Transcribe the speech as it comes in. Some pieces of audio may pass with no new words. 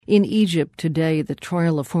In Egypt today, the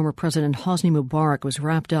trial of former President Hosni Mubarak was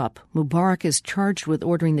wrapped up. Mubarak is charged with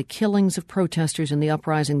ordering the killings of protesters in the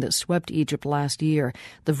uprising that swept Egypt last year.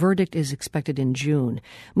 The verdict is expected in June.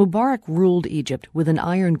 Mubarak ruled Egypt with an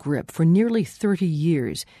iron grip for nearly 30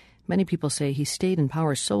 years. Many people say he stayed in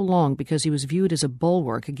power so long because he was viewed as a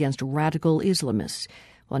bulwark against radical Islamists.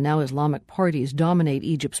 Well, now Islamic parties dominate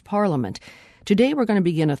Egypt's parliament. Today we're going to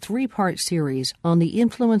begin a three-part series on the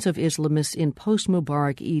influence of Islamists in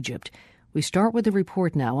post-Mubarak Egypt. We start with a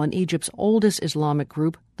report now on Egypt's oldest Islamic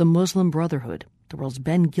group, the Muslim Brotherhood. The world's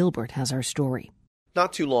Ben Gilbert has our story.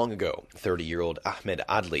 Not too long ago, 30-year-old Ahmed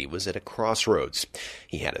Adli was at a crossroads.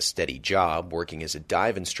 He had a steady job working as a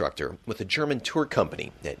dive instructor with a German tour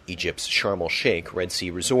company at Egypt's Sharm el-Sheikh Red Sea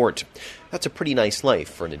Resort. That's a pretty nice life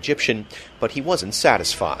for an Egyptian, but he wasn't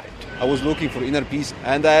satisfied. I was looking for inner peace,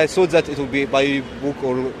 and I thought that it would be by book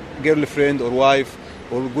or girlfriend or wife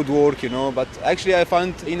or good work, but actually I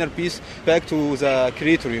found inner peace back to the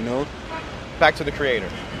Creator, Back to the Creator.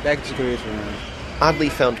 Back to the Creator,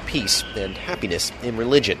 Adli found peace and happiness in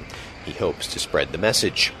religion. He hopes to spread the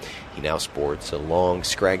message. He now sports a long,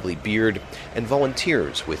 scraggly beard and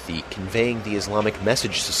volunteers with the Conveying the Islamic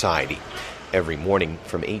Message Society. Every morning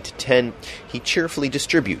from 8 to 10, he cheerfully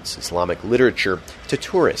distributes Islamic literature to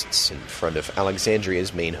tourists in front of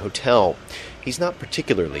Alexandria's main hotel. He's not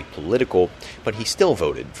particularly political, but he still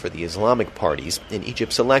voted for the Islamic parties in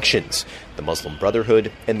Egypt's elections, the Muslim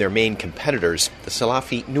Brotherhood and their main competitors, the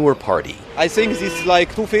Salafi Noor party. I think this is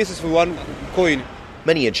like two faces for one coin.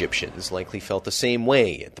 Many Egyptians likely felt the same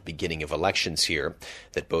way at the beginning of elections here,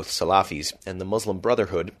 that both Salafis and the Muslim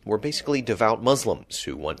Brotherhood were basically devout Muslims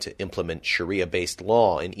who want to implement Sharia-based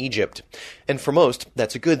law in Egypt. And for most,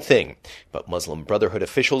 that's a good thing. But Muslim Brotherhood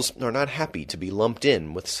officials are not happy to be lumped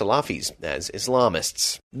in with Salafis as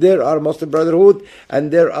Islamists. There are Muslim Brotherhood and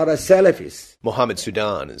there are Salafis. Mohammed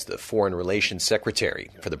Sudan is the Foreign Relations Secretary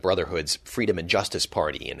for the Brotherhood's Freedom and Justice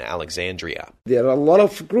Party in Alexandria. There are a lot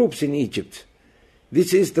of groups in Egypt.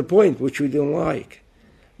 This is the point which we don't like.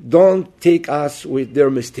 Don't take us with their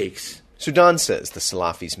mistakes. Sudan says the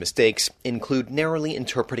Salafis' mistakes include narrowly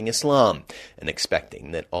interpreting Islam and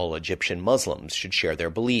expecting that all Egyptian Muslims should share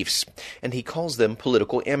their beliefs, and he calls them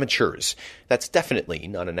political amateurs. That's definitely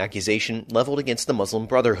not an accusation leveled against the Muslim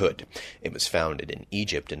Brotherhood. It was founded in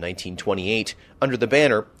Egypt in 1928 under the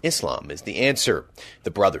banner, Islam is the answer.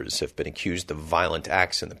 The brothers have been accused of violent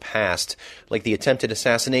acts in the past, like the attempted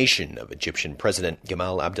assassination of Egyptian President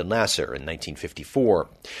Gamal Abdel Nasser in 1954.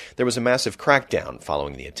 There was a massive crackdown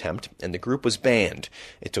following the attempt, and the group was banned.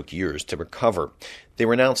 It took years to recover. They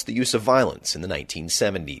renounced the use of violence in the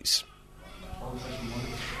 1970s.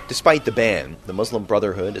 Despite the ban, the Muslim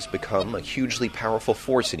Brotherhood has become a hugely powerful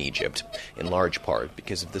force in Egypt, in large part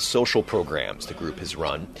because of the social programs the group has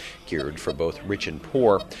run, geared for both rich and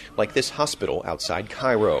poor, like this hospital outside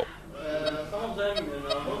Cairo.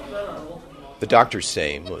 The doctors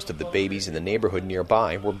say most of the babies in the neighborhood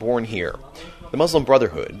nearby were born here. The Muslim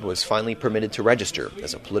Brotherhood was finally permitted to register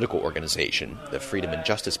as a political organization, the Freedom and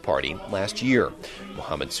Justice Party, last year.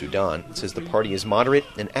 Mohammed Sudan says the party is moderate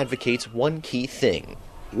and advocates one key thing.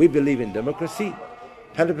 We believe in democracy,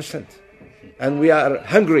 100%. And we are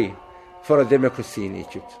hungry for a democracy in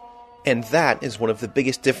Egypt. And that is one of the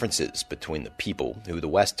biggest differences between the people who the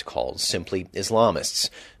West calls simply Islamists.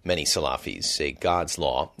 Many Salafis say God's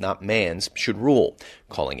law, not man's, should rule,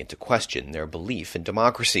 calling into question their belief in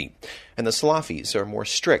democracy. And the Salafis are more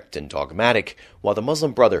strict and dogmatic, while the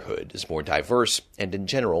Muslim Brotherhood is more diverse and, in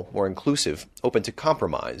general, more inclusive, open to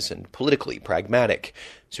compromise, and politically pragmatic.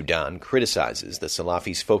 Sudan criticizes the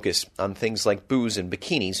Salafis' focus on things like booze and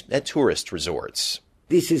bikinis at tourist resorts.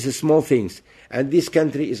 This is small things, and this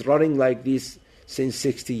country is running like this since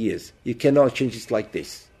 60 years. You cannot change it like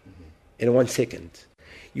this in 1 second.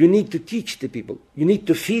 You need to teach the people. You need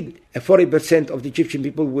to feed 40% of the Egyptian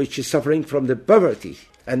people which is suffering from the poverty,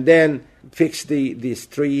 and then fix the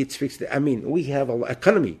streets, we have an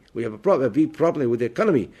economy. We have a big problem with the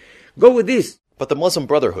economy. Go with this. But the Muslim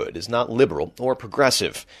Brotherhood is not liberal or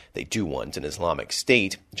progressive. They do want an Islamic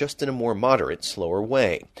state, just in a more moderate, slower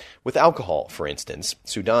way. With alcohol, for instance,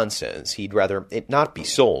 Sudan says he'd rather it not be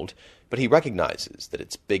sold, but he recognizes that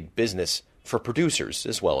it's big business for producers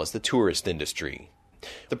as well as the tourist industry.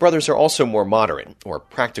 The brothers are also more moderate, or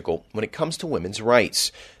practical, when it comes to women's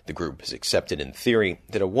rights. The group has accepted in theory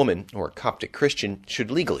that a woman or a Coptic Christian should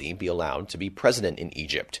legally be allowed to be president in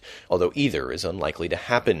Egypt, although either is unlikely to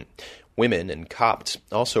happen. Women and Copts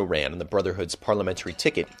also ran on the Brotherhood's parliamentary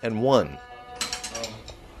ticket and won.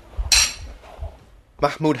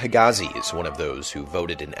 Mahmoud Higazi is one of those who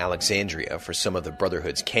voted in Alexandria for some of the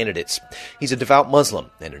Brotherhood's candidates. He's a devout Muslim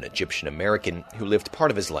and an Egyptian-American who lived part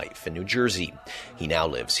of his life in New Jersey. He now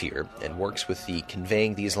lives here and works with the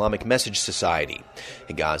Conveying the Islamic Message Society.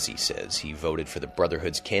 Higazi says he voted for the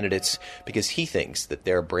Brotherhood's candidates because he thinks that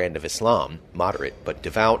their brand of Islam, moderate but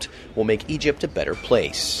devout, will make Egypt a better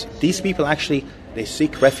place. These people actually, they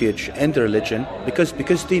seek refuge in the religion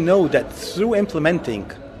because they know that through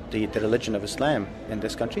implementing the religion of Islam in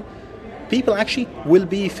this country, people actually will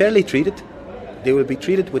be fairly treated. They will be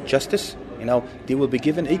treated with justice. They will be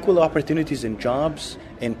given equal opportunities in jobs,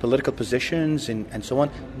 in political positions, and so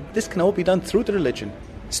on. This can all be done through the religion.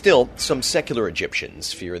 Still, some secular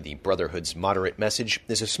Egyptians fear the Brotherhood's moderate message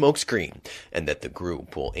is a smokescreen, and that the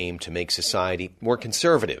group will aim to make society more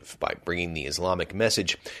conservative by bringing the Islamic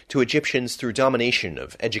message to Egyptians through domination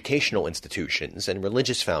of educational institutions and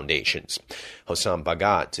religious foundations. Hossam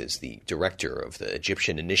Bagat is the director of the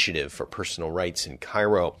Egyptian Initiative for Personal Rights in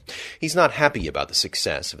Cairo. He's not happy about the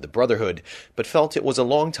success of the Brotherhood, but felt it was a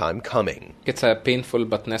long time coming. It's a painful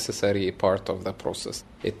but necessary part of the process.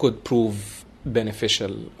 It could prove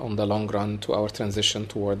beneficial on the long run to our transition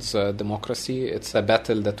towards democracy. It's a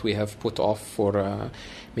battle that we have put off for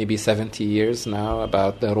maybe 70 years now,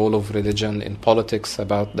 about the role of religion in politics,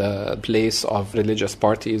 about the place of religious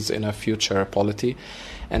parties in a future polity.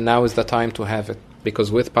 And now is the time to have it,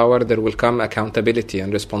 because with power there will come accountability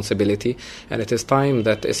and responsibility, and it is time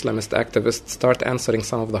that Islamist activists start answering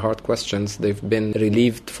some of the hard questions they've been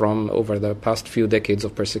relieved from over the past few decades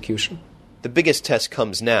of persecution. The biggest test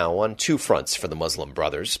comes now on two fronts for the Muslim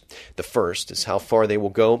Brothers. The first is how far they will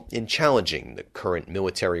go in challenging the current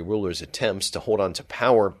military rulers' attempts to hold on to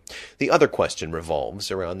power. The other question revolves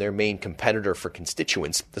around their main competitor for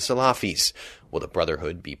constituents, the Salafis. Will the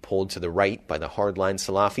Brotherhood be pulled to the right by the hardline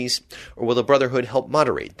Salafis, or will the Brotherhood help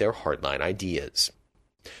moderate their hardline ideas?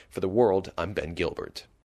 For The World, I'm Ben Gilbert.